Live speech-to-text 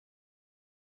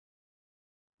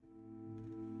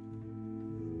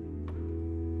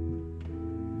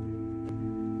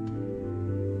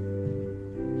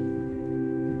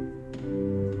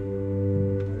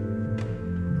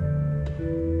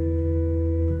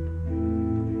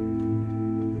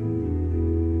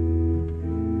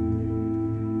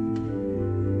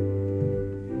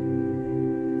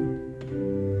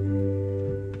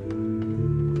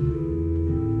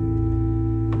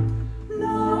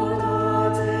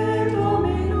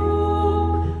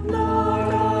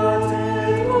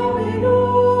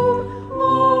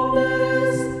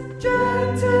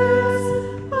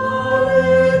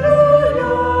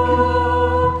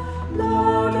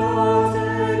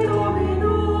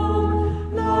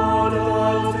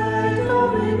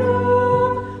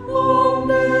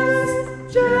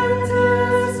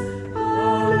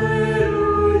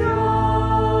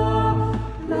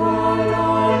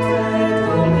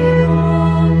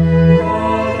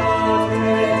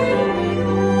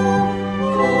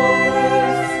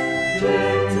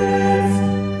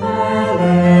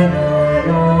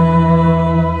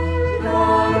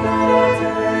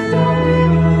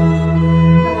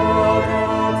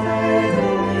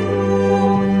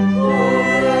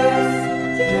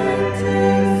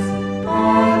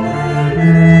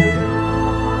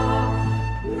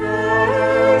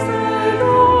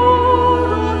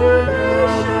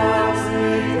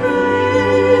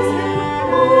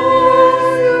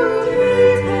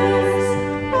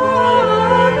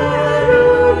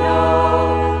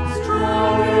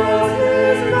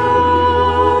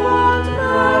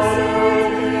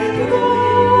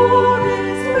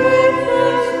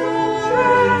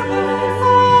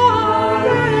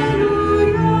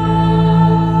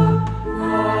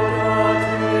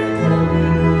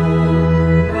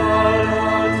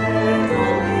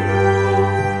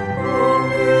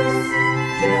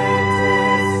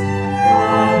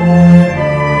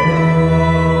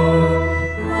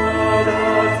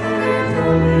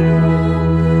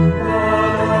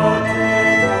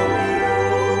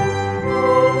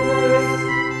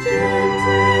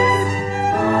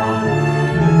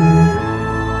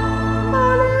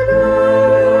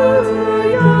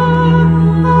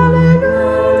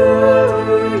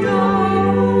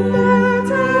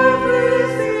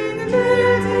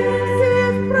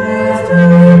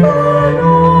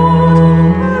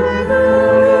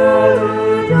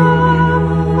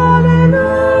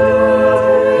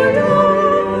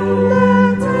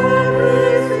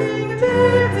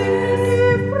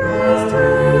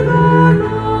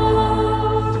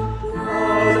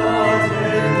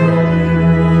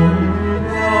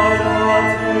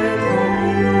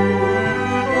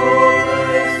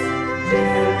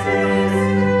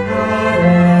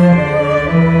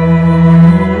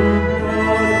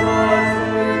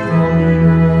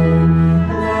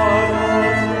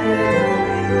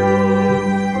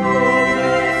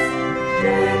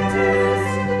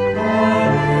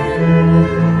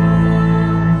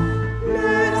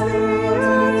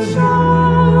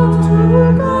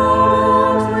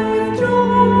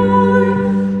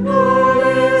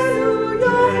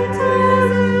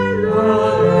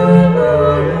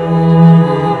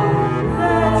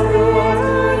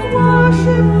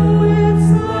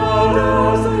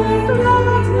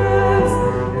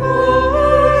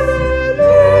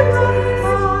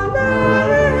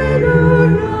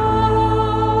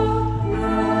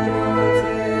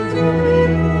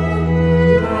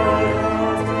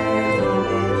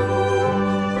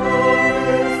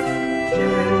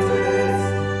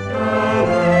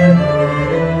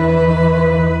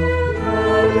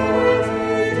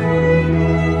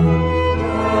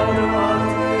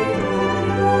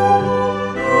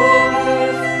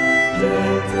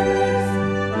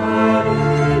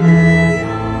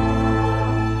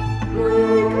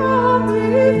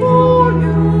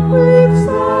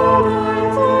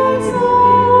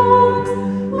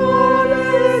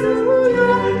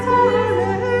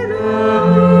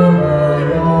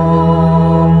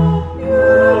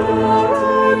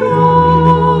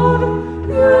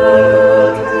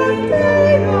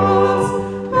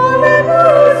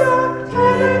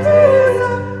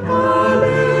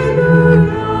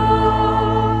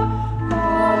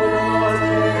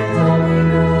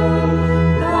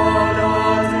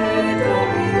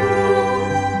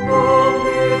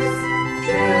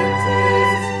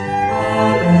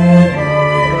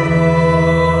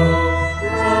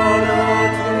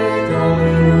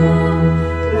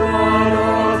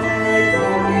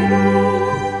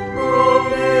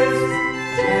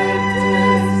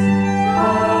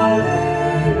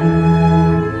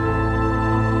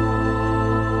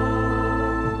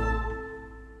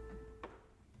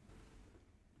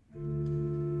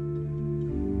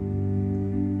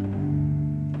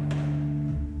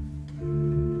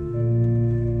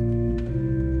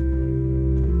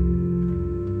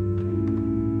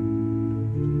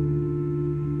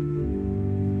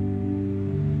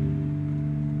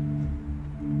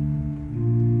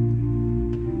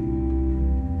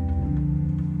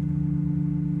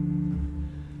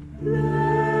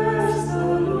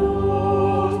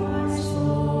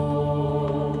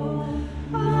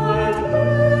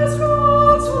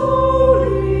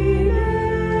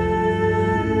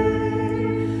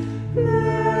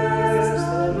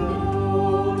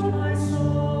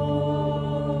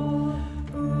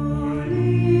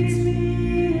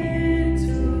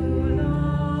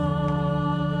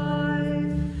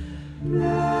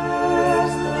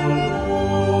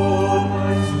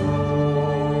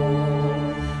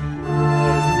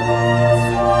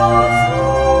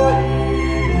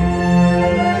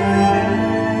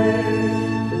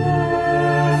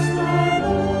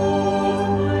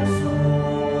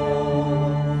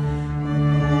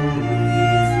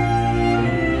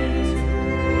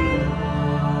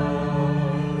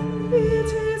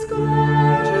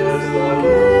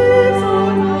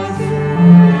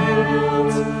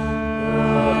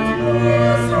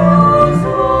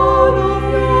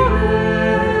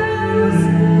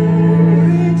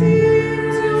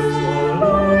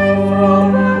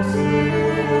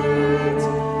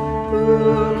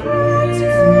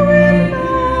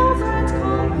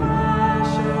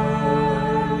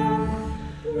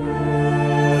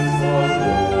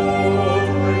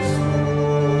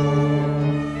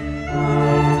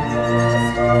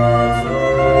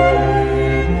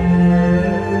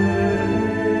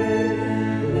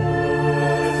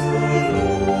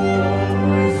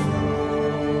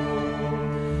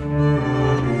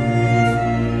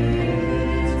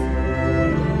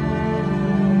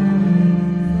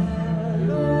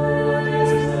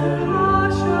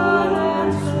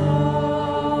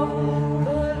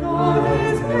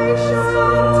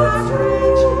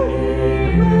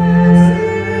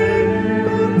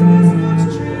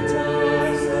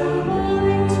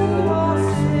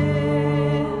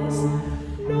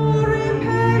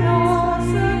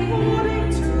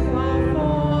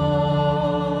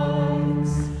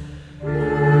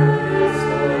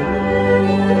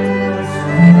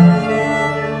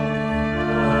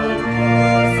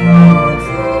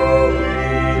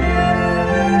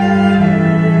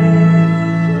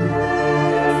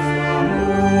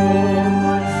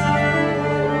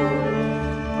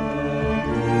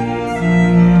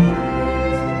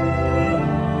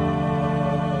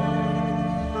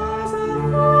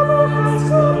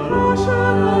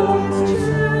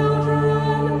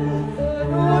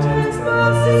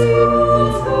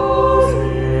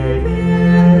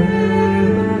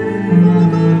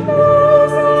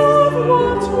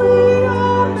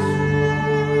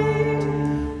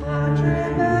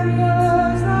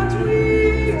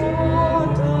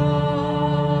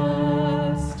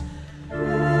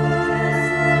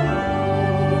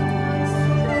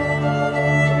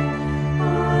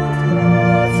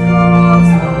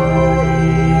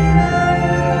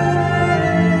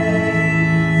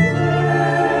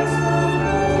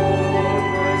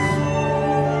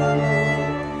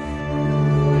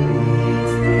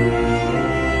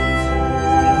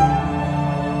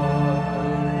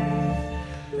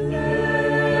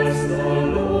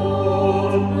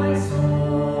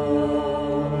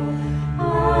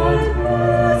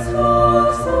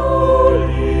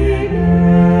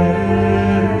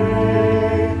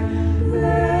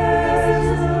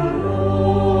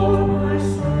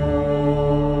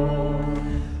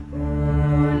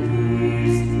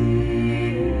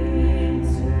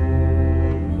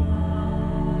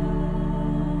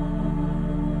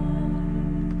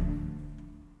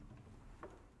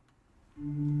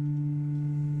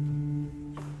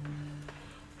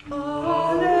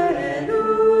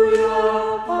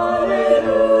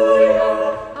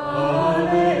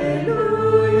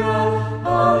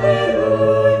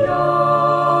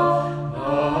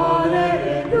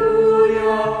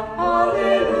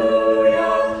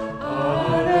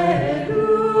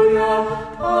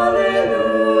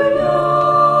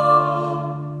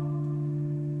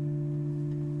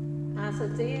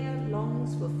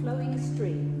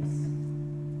streams.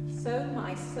 So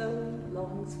my soul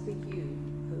longs for you,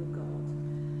 O God.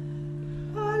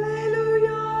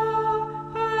 Alleluia,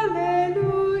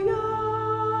 alleluia.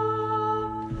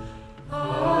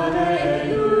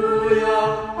 Alleluia,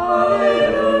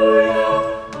 alleluia,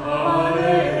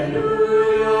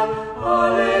 alleluia,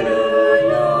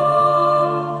 alleluia.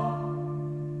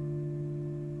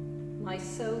 My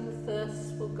soul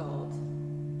thirsts for God,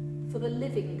 for the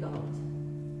living God.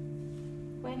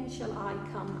 When shall I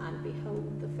come and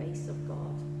behold the face of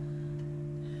God?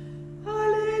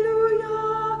 Alleluia,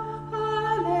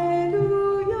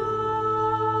 alleluia.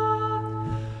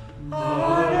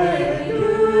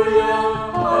 Alleluia,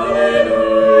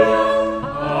 alleluia,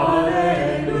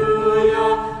 alleluia,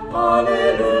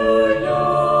 alleluia.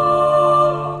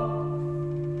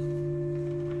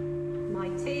 My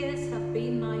tears have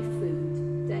been my food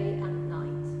day and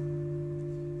night,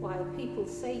 while people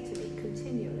say to me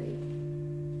continually,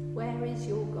 where is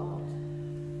your God?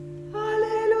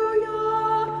 Alleluia,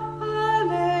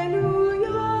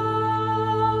 alleluia.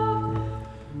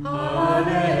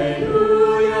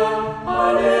 Alleluia,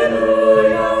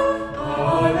 alleluia,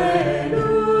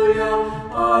 alleluia,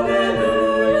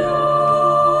 alleluia.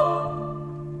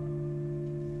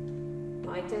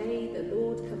 By day the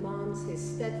Lord commands his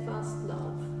steadfast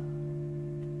love,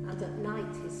 and at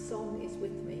night his song is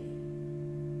with me,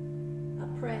 a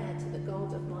prayer to the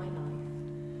God of my life.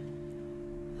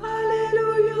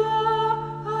 Alleluia,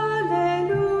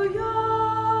 alleluia.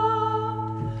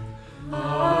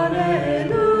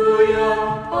 Alleluia,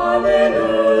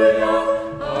 alleluia,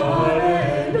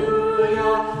 alleluia,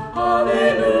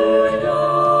 alleluia.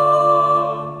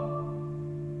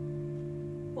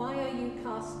 Why are you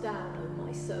cast down, O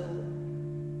my soul,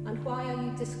 and why are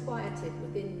you disquieted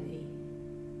within me?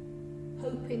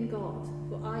 Hope in God,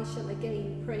 for I shall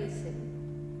again praise him,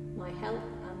 my help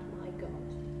and my God.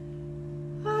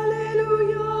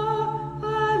 Alleluia,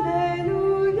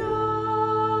 alleluia.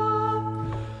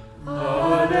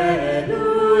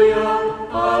 Alleluia,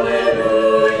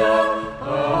 alleluia,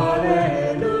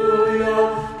 alleluia,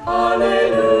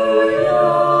 alleluia.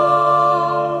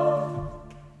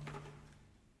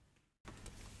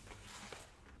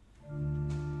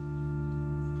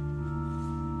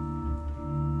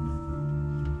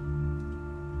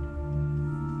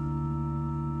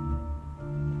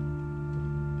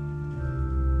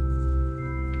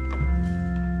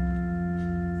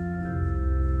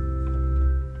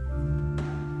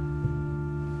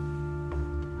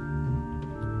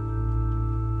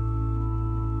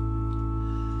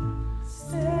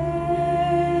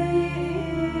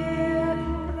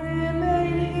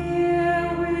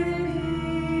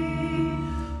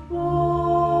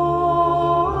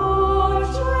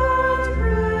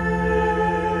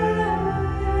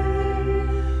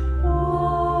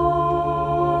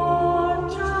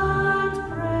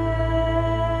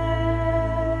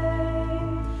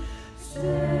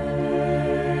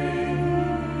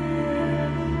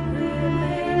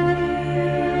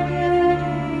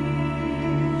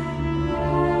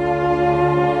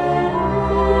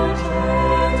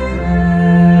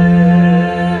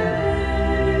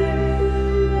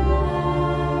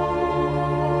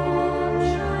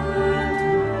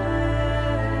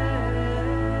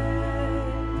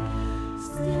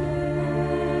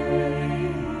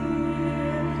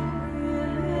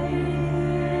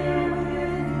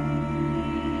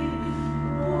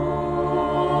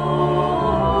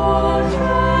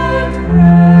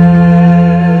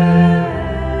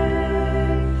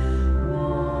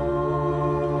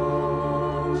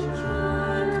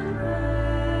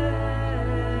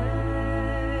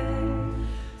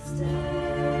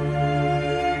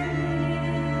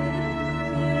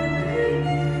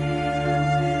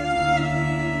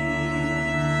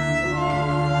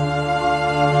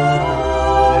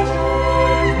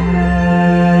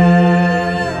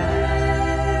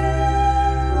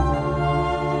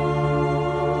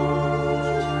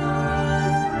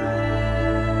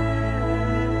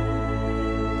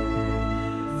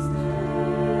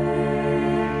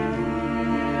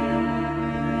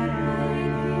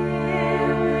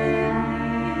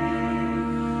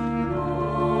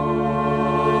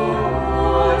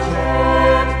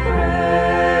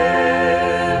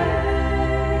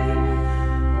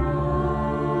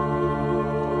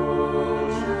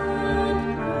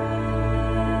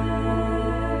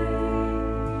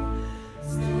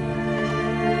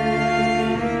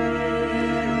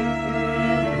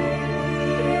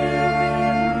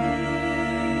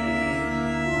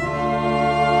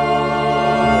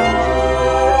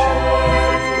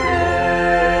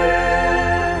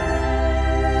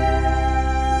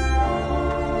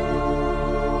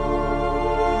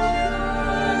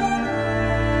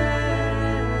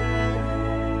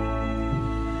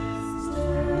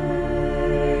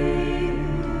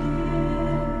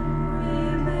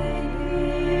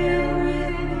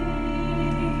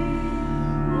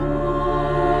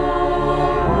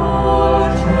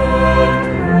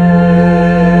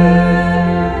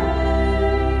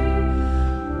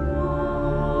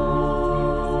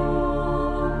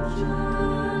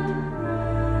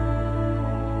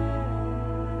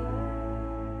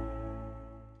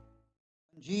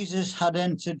 Jesus had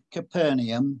entered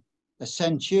Capernaum. A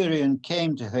centurion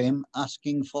came to him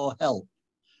asking for help.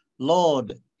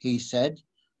 "Lord," he said,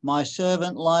 "my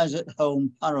servant lies at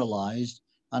home paralyzed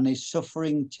and is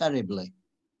suffering terribly."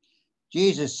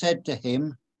 Jesus said to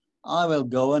him, "I will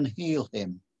go and heal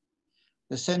him."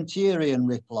 The centurion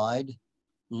replied,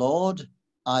 "Lord,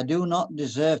 I do not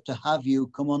deserve to have you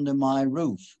come under my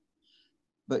roof,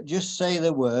 but just say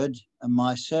the word and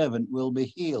my servant will be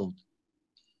healed.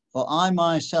 For I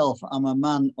myself am a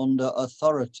man under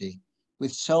authority,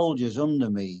 with soldiers under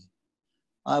me.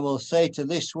 I will say to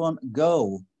this one,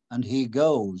 'Go,' and he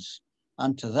goes,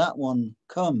 and to that one,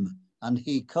 'Come,' and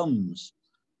he comes.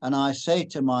 And I say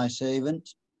to my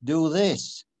servant, 'Do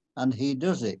this,' and he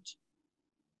does it."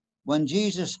 When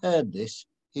Jesus heard this,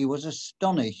 he was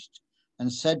astonished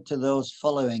and said to those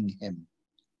following him,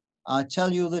 "I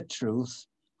tell you the truth,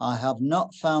 I have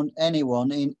not found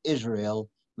anyone in Israel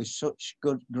with such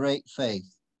great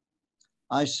faith.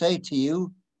 I say to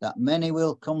you that many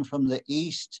will come from the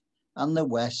east and the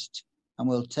west and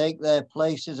will take their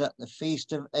places at the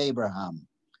feast of Abraham,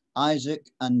 Isaac,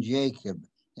 and Jacob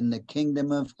in the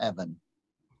kingdom of heaven.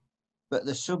 But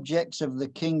the subjects of the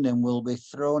kingdom will be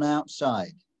thrown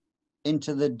outside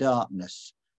into the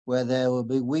darkness, where there will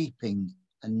be weeping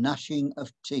and gnashing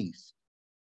of teeth."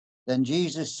 Then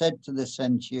Jesus said to the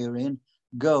centurion,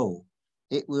 "Go,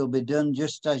 it will be done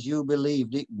just as you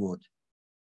believed it would."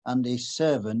 And his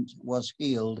servant was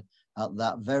healed at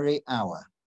that very hour.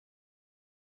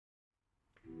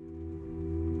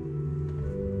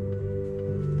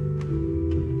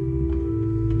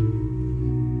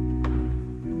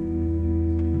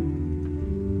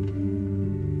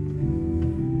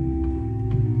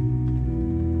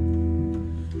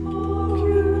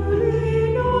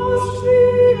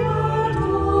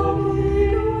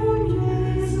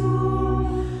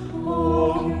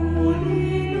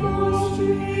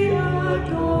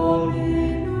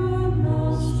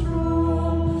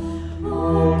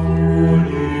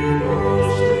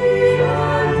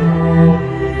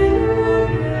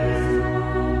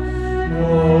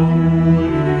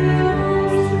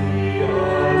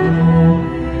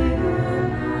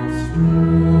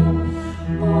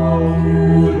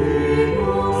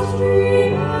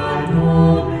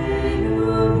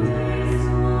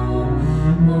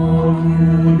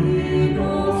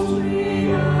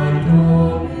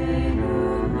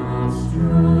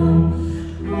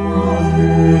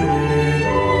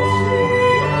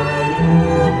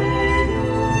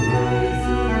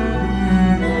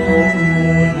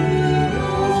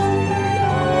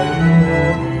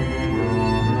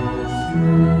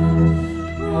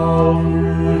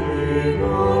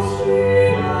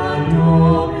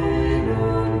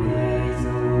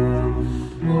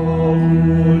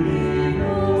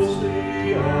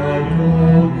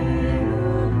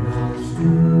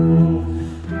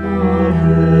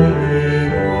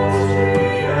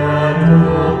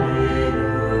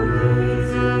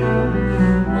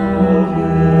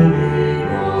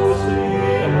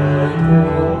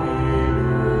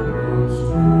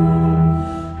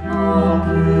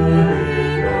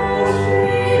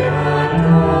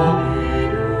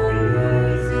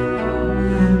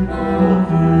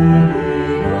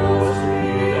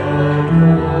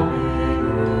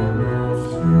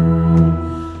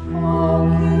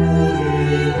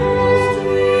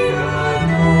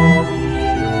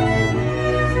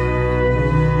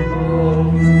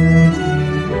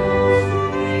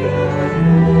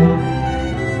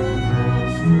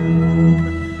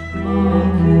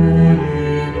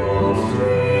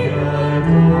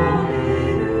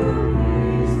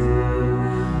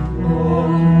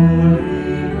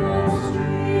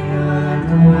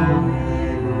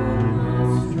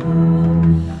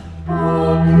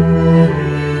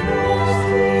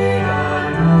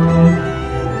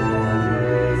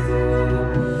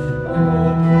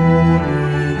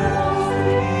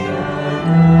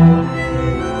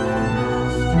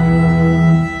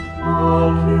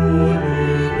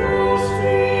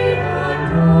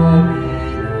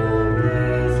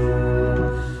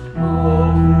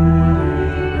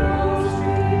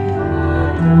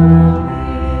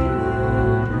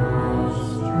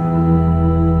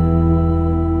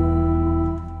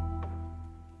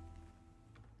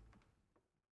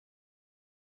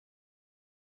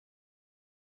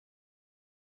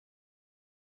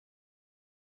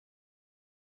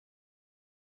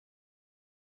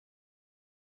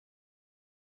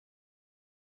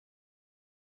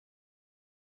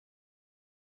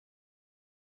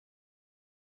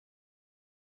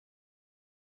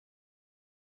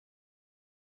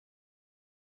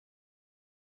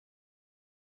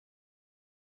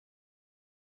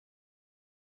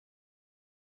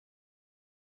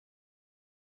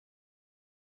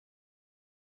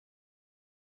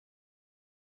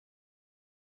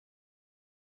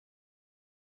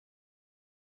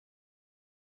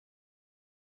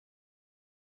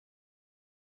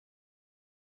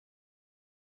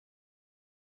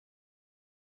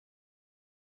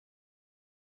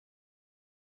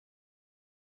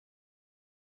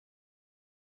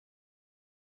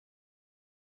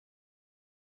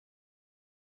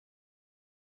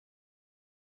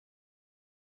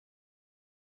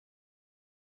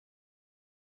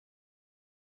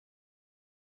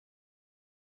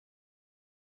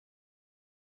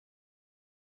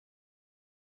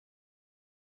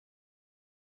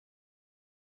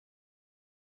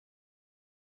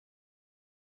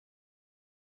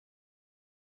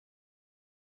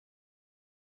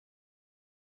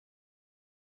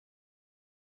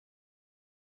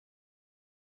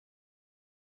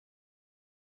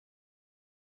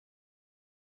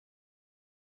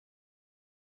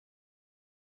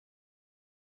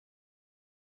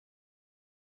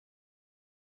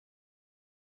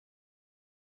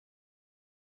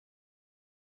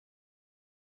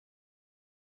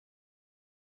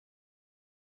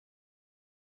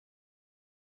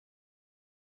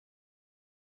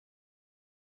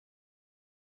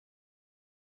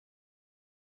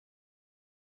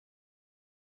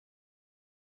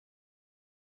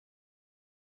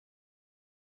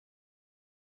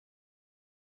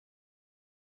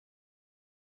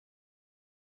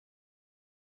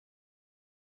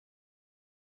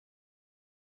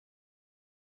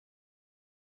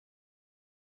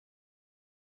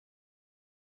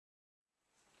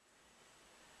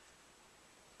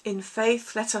 In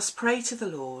faith let us pray to the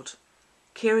Lord.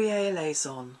 Kyrie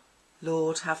eleison,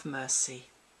 Lord have mercy.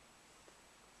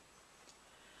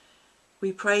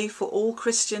 We pray for all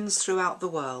Christians throughout the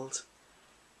world,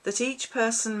 that each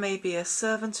person may be a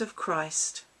servant of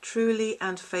Christ, truly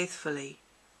and faithfully.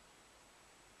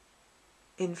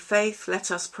 In faith let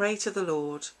us pray to the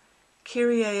Lord.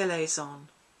 Kyrie eleison,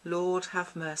 Lord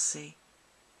have mercy.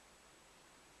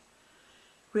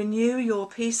 Renew your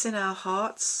peace in our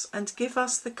hearts and give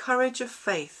us the courage of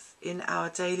faith in our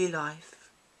daily life.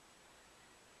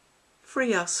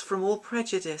 Free us from all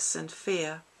prejudice and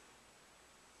fear.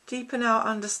 Deepen our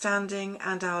understanding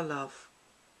and our love.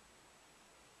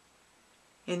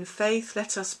 In faith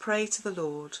let us pray to the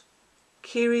Lord.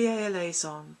 Kyrie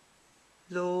eleison,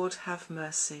 Lord have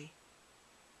mercy.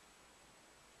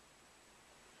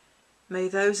 May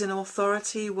those in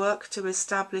authority work to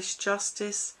establish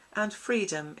justice and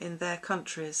freedom in their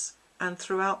countries and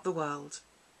throughout the world.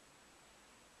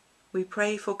 We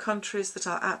pray for countries that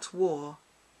are at war,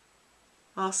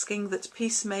 asking that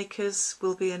peacemakers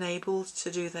will be enabled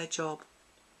to do their job.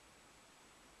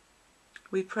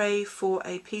 We pray for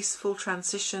a peaceful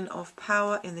transition of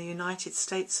power in the United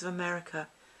States of America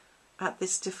at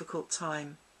this difficult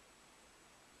time.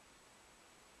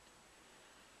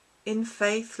 In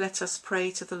faith let us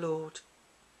pray to the Lord.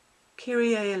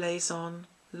 Kyrie eleison,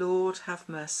 Lord have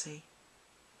mercy.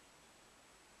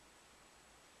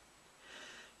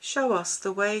 Show us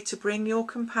the way to bring your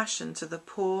compassion to the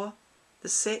poor, the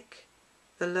sick,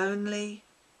 the lonely,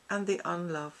 and the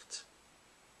unloved.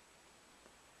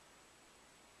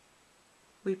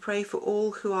 We pray for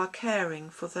all who are caring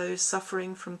for those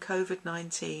suffering from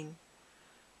COVID-19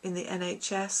 in the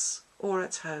NHS or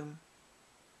at home.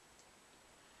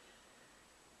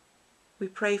 We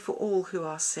pray for all who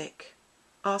are sick,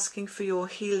 asking for your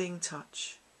healing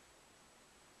touch.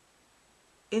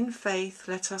 In faith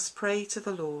let us pray to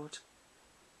the Lord.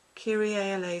 Kyrie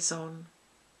eleison,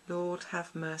 Lord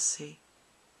have mercy.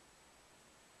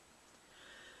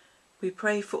 We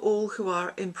pray for all who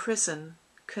are in prison,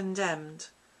 condemned,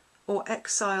 or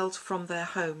exiled from their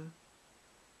home,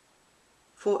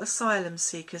 for asylum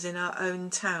seekers in our own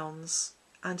towns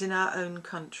and in our own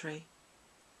country,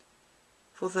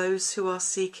 for those who are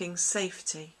seeking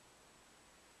safety.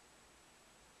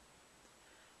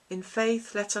 In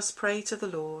faith let us pray to the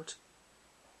Lord.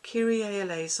 Kyrie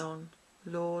eleison,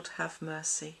 Lord have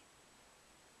mercy.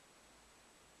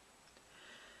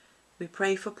 We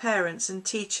pray for parents and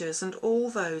teachers and all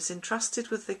those entrusted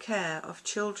with the care of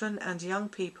children and young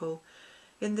people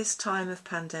in this time of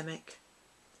pandemic,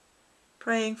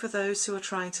 praying for those who are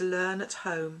trying to learn at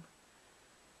home,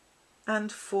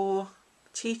 and for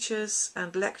teachers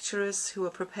and lecturers who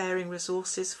are preparing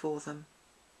resources for them.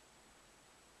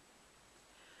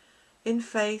 In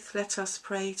faith let us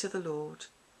pray to the Lord.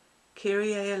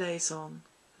 Kyrie eleison,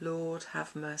 Lord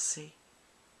have mercy.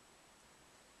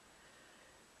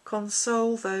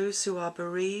 Console those who are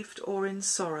bereaved or in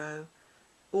sorrow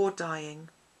or dying.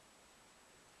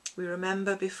 We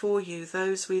remember before you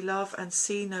those we love and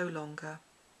see no longer.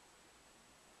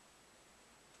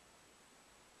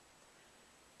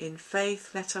 In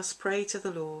faith let us pray to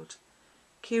the Lord.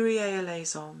 Kyrie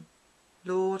eleison,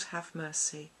 Lord have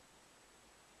mercy.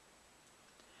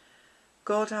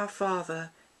 God our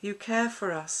Father, you care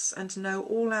for us and know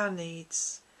all our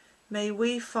needs. May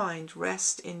we find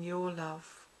rest in your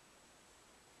love.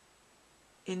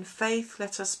 In faith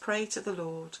let us pray to the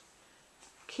Lord.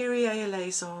 Kyrie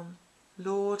eleison,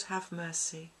 Lord have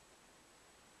mercy.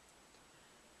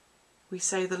 We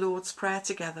say the Lord's Prayer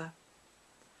together.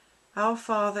 Our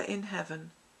Father in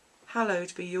heaven,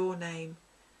 hallowed be your name.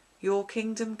 Your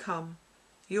kingdom come,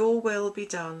 your will be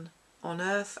done, on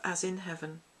earth as in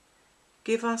heaven.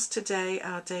 Give us today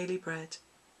our daily bread.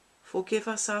 Forgive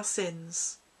us our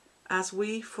sins, as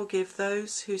we forgive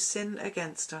those who sin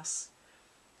against us.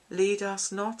 Lead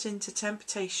us not into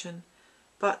temptation,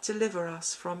 but deliver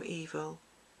us from evil.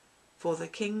 For the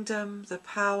kingdom, the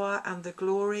power, and the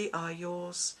glory are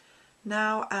yours,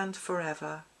 now and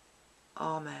forever.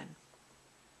 Amen.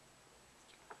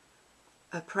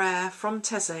 A prayer from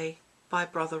Taize by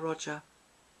Brother Roger.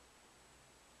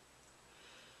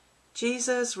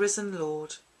 Jesus, risen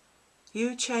Lord,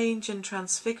 you change and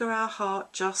transfigure our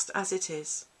heart just as it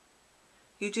is.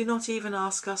 You do not even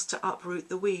ask us to uproot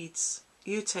the weeds.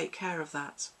 You take care of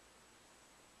that.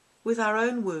 With our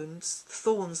own wounds,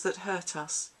 thorns that hurt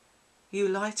us, you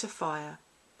light a fire,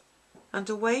 and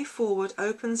a way forward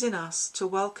opens in us to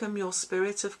welcome your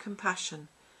spirit of compassion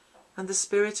and the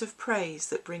spirit of praise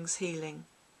that brings healing,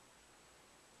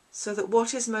 so that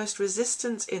what is most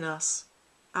resistant in us,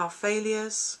 our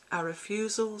failures, our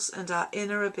refusals, and our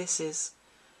inner abysses,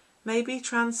 may be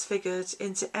transfigured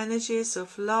into energies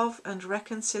of love and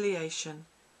reconciliation.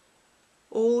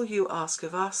 All you ask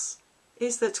of us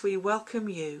is that we welcome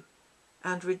you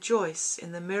and rejoice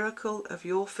in the miracle of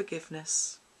your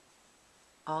forgiveness.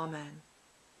 Amen.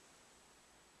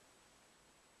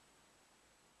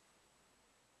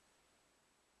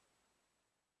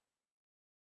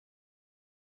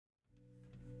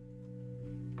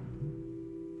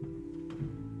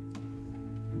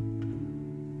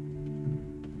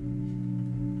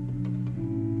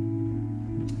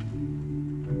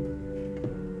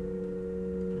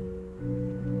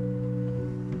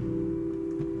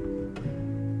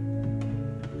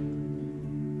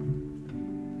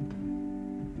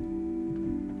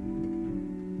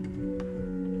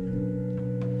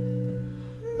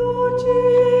 Lord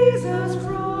Jesus.